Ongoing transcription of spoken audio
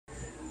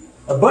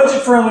a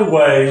budget-friendly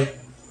way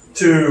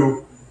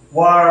to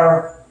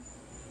wire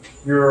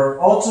your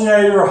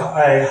alternator,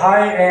 a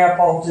high amp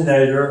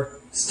alternator,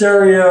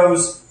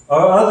 stereos,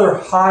 or other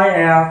high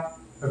amp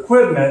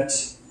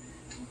equipment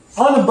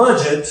on a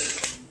budget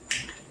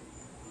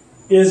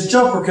is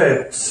jumper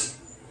cables.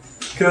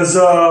 Because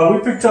we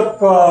picked up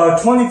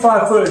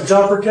 25-foot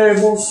jumper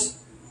cables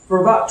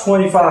for about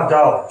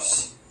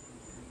 $25,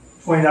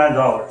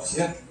 $29.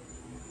 Yeah.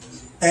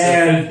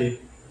 And 50.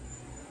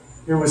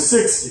 it was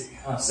 60.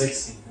 Oh,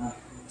 60. Oh.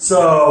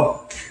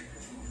 So,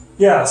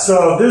 yeah,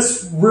 so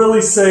this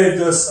really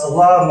saved us a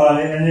lot of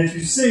money. And if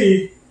you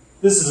see,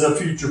 this is a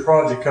future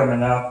project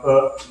coming out,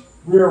 but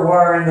we are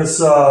wiring this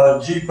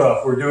Jeep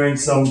up. We're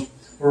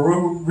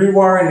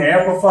rewiring the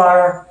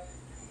amplifier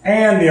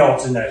and the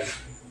alternator.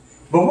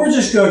 But we're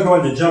just going to go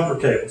into jumper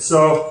cables.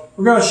 So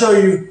we're going to show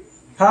you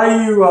how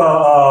you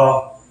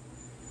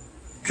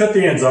cut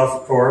the ends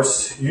off, of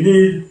course. You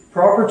need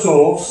proper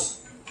tools.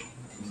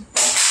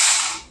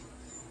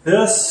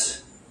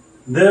 This,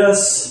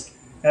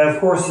 and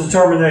of course the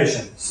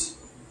terminations.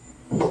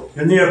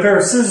 You'll need a pair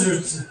of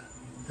scissors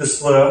to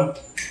split them,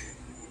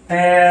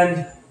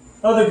 and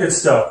other good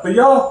stuff. But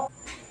y'all,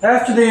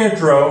 after the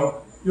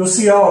intro, you'll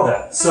see all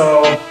that.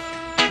 So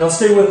y'all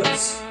stay with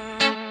us.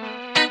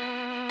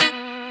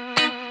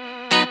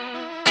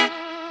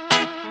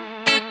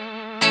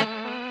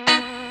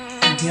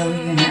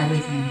 Dealing and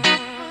everything.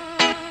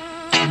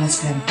 And that's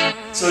good.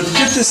 So to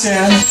get this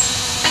in,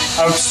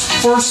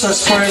 first I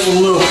spray it with a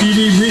little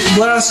PD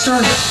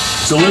blaster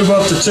to lube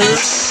up the tube.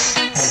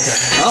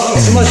 Okay. Oh,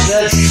 too much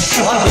dead.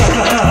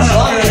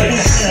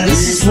 And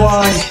this is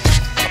why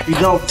you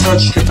don't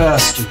touch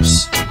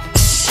capacitors.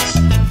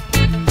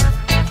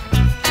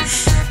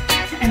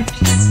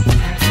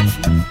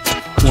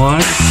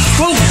 One.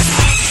 Boom!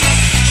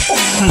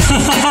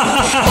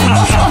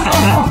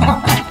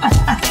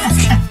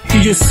 He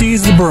just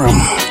seized the broom.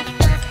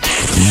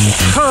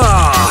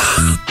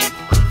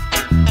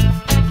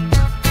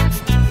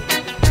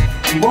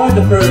 We wanted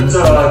to put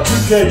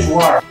 2-gauge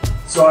wire.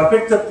 So I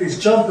picked up these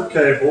jumper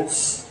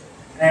cables,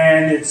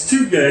 and it's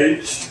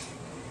 2-gauge.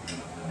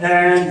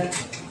 And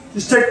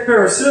just take a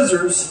pair of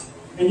scissors,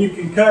 and you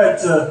can cut it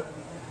to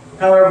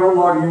however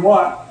long you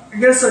want. I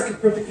guess I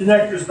could put the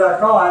connectors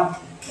back on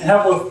and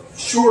have a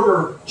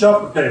shorter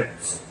jumper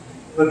cables.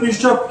 But these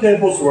jumper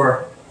cables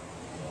were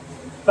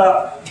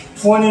about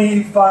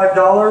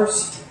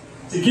 $25.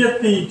 To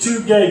get the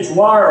 2-gauge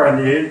wire I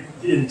needed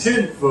in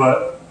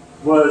 10-foot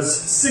was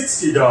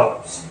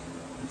 $60.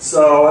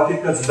 So I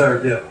think that's a better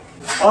deal.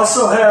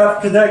 Also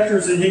have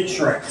connectors and heat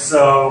shrink,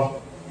 so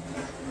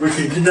we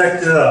can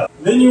connect it up.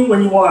 Then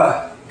when you want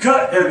to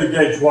cut heavy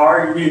gauge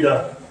wire, you need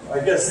I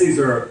guess these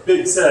are a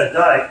big set of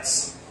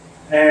dikes.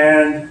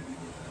 And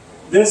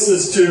this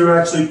is to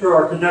actually put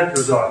our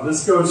connectors on.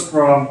 This goes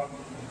from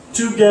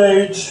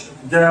 2-gauge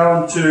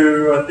down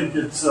to, I think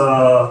it's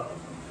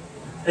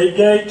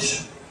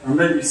 8-gauge or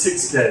maybe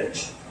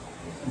 6-gauge.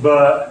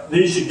 But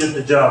these should get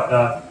the job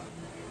done.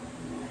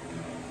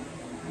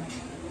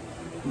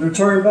 They're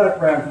turning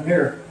back around from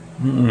here.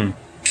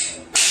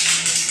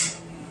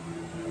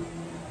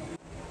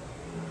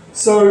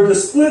 So to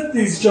split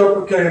these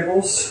jumper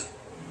cables,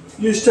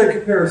 you just take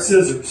a pair of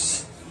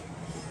scissors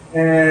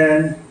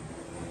and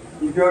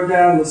you go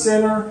down the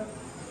center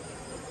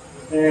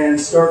and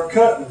start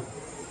cutting.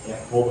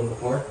 Can't pull them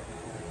apart?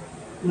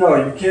 No,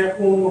 you can't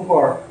pull them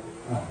apart.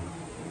 Oh.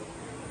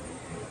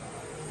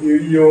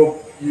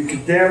 You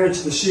could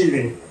damage the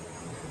sheathing.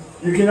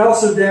 You can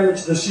also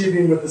damage the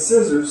sheathing with the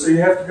scissors, so you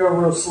have to go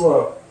real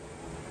slow.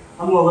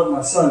 I'm going to let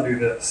my son do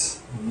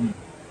this.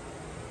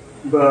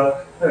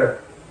 But there.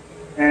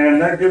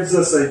 And that gives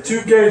us a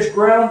 2-gauge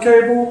ground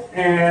cable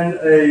and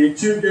a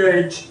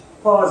 2-gauge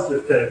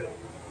positive cable.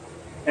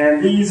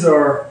 And these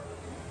are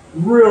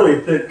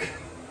really thick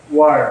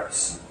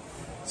wires.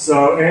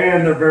 So,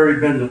 and they're very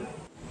bendable.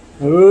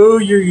 Oh,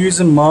 you're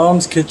using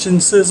Mom's kitchen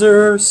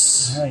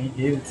scissors? Yeah, you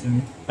gave it to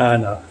me. I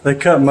know. They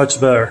cut much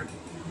better.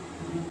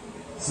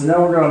 So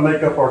now we're going to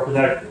make up our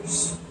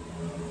connectors.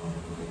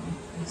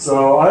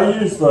 So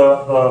I use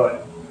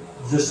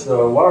just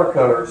the wire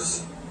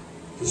cutters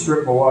to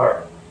strip my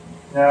wire.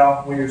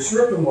 Now, when you're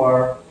stripping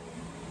wire,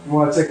 you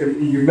want to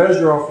you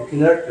measure off the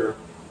connector,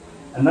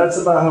 and that's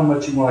about how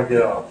much you want to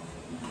get off.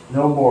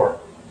 No more.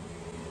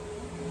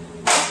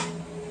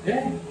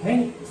 Yeah,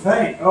 paint.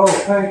 Paint. Oh,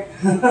 paint.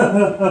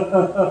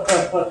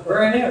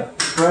 Brand new.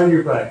 Brand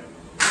new paint.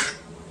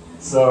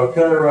 So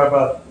cut it right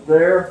about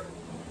there.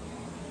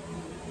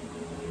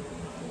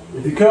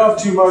 If you cut off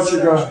too much,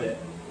 you're going to...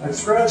 I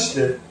scratched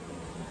it.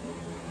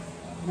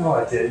 No,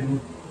 I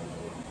didn't.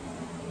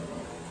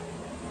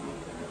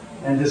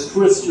 And just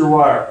twist your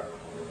wire.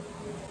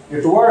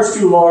 If the wire's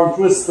too long,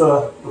 twist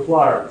the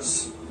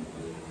pliers.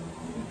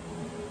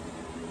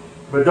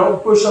 But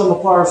don't push on the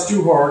pliers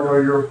too hard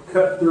or you'll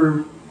cut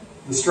through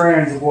the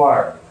strands of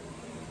wire.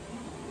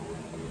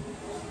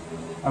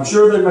 I'm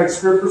sure they make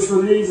strippers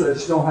for these, I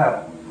just don't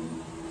have them.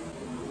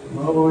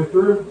 All the way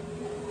through.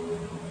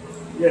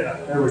 Yeah,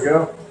 there we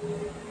go.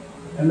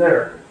 And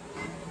there.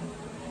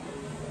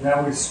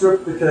 Now we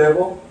strip the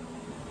cable.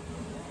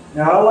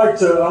 Now I like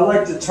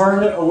to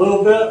turn it a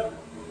little bit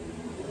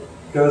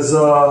because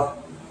I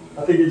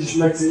think it just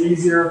makes it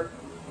easier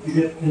to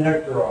get the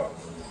connector on.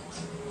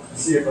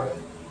 Let's see if I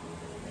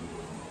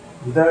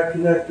can. That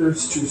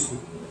connector's too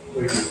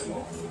way too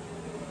small.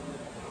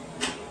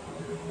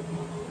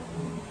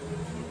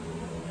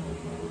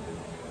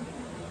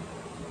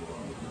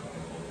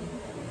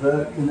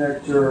 That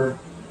connector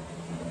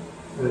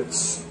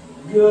fits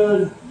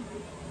good.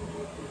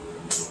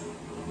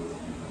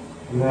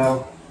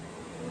 Now,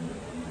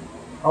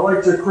 I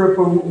like to crimp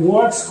them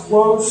once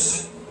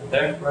close.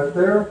 There? Right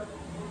there.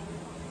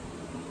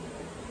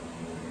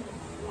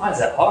 Why is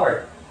that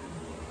hard?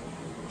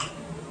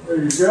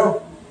 There you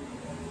go.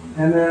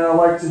 And then I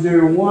like to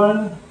do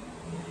one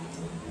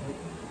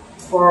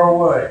far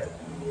away.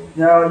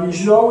 Now, you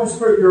should always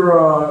put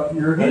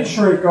your heat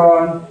shrink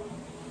on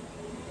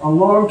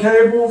long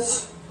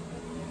cables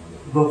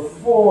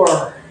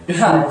before you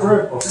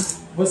grip them.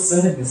 What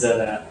setting is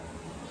that at?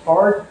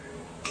 Hard?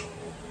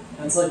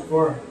 That's like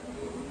for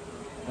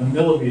a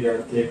millimeter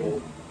of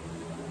cable.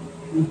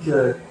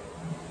 Okay.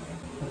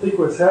 I think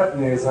what's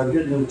happening is I'm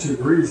getting them too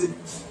greasy.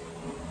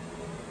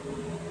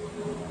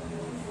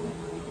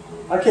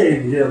 I can't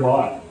even get them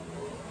on.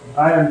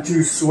 I am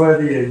too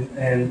sweaty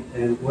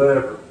and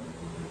whatever.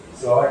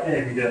 So I can't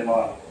even get them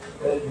on.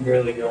 It can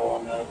barely go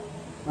on now.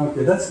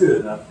 Okay, that's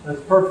good enough.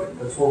 That's perfect.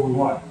 That's what we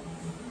want.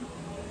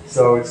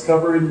 So it's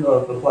covering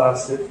the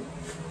plastic.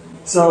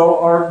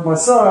 So my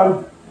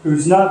son,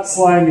 who's not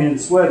slimy and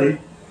sweaty,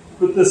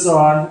 put this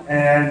on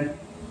and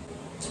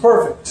it's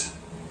perfect.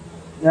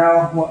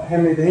 Now,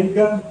 hand me the heat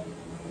gun?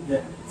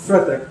 Yeah. It's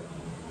right there.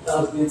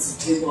 I was getting some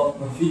tape off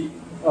my feet.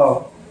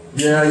 Oh,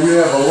 yeah, you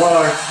have a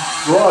lot of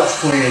garage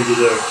cleaning to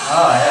do.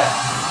 Ah, yeah.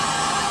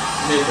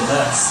 Made the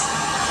mess.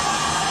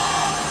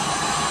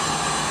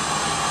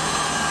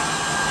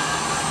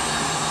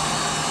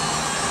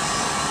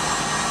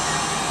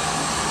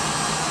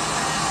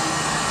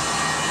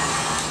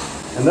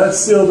 And that's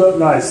sealed up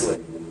nicely.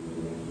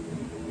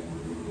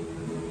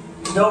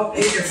 Don't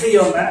hit your feet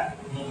on that.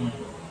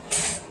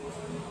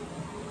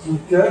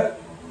 Okay.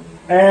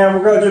 And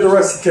we're going to do the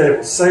rest of the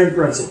cables. Same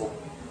principle.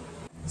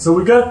 So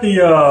we got the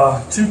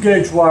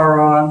 2-gauge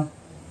wire on.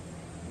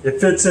 It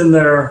fits in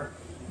there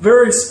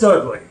very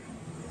snugly.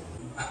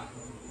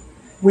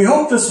 We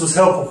hope this was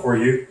helpful for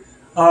you.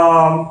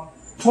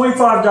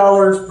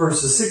 $25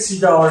 versus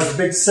 $60, a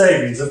big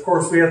savings. Of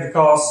course, we have the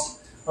cost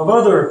of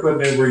other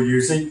equipment we're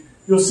using.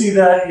 You'll see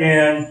that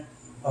in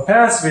a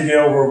past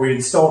video where we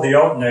installed the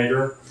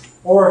alternator,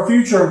 or a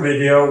future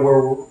video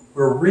where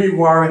we're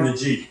rewiring the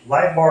Jeep,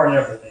 light bar and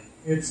everything.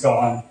 It's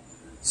gone.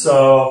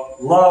 So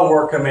a lot of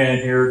work coming in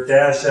here,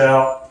 dash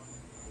out,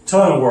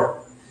 ton of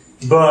work.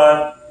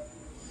 But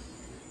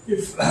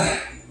if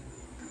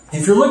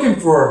you're looking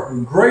for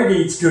great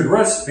eats, good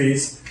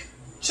recipes,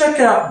 check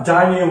out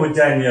Dining with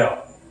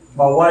Danielle.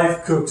 My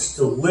wife cooks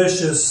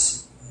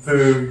delicious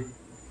food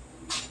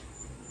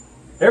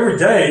every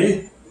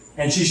day,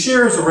 and she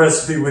shares a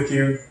recipe with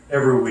you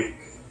every week.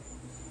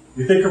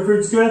 You think her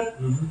food's good?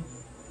 Mm-hmm.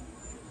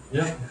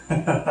 Yeah.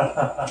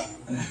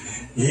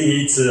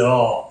 He eats it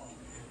all.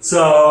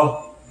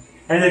 So,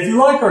 and if you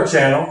like our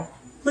channel,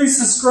 please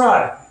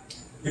subscribe.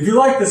 If you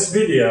like this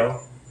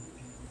video,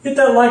 hit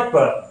that like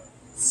button.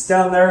 It's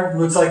down there,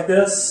 looks like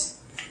this.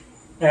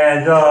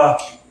 And,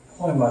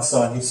 look at my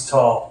son, he's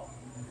tall.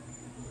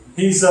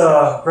 He's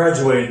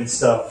graduated and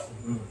stuff.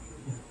 Mm-hmm.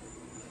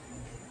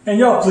 And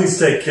y'all please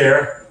take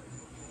care.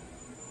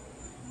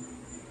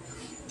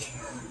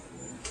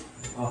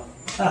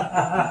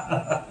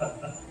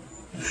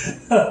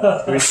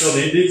 Do we still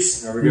need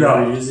these? Are we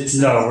going to reuse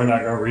these? No, we're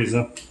not going to reuse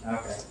them.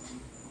 Okay.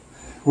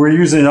 We're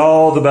using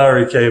all the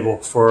battery cable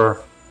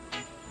for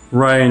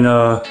running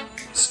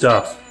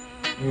stuff.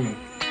 Mm.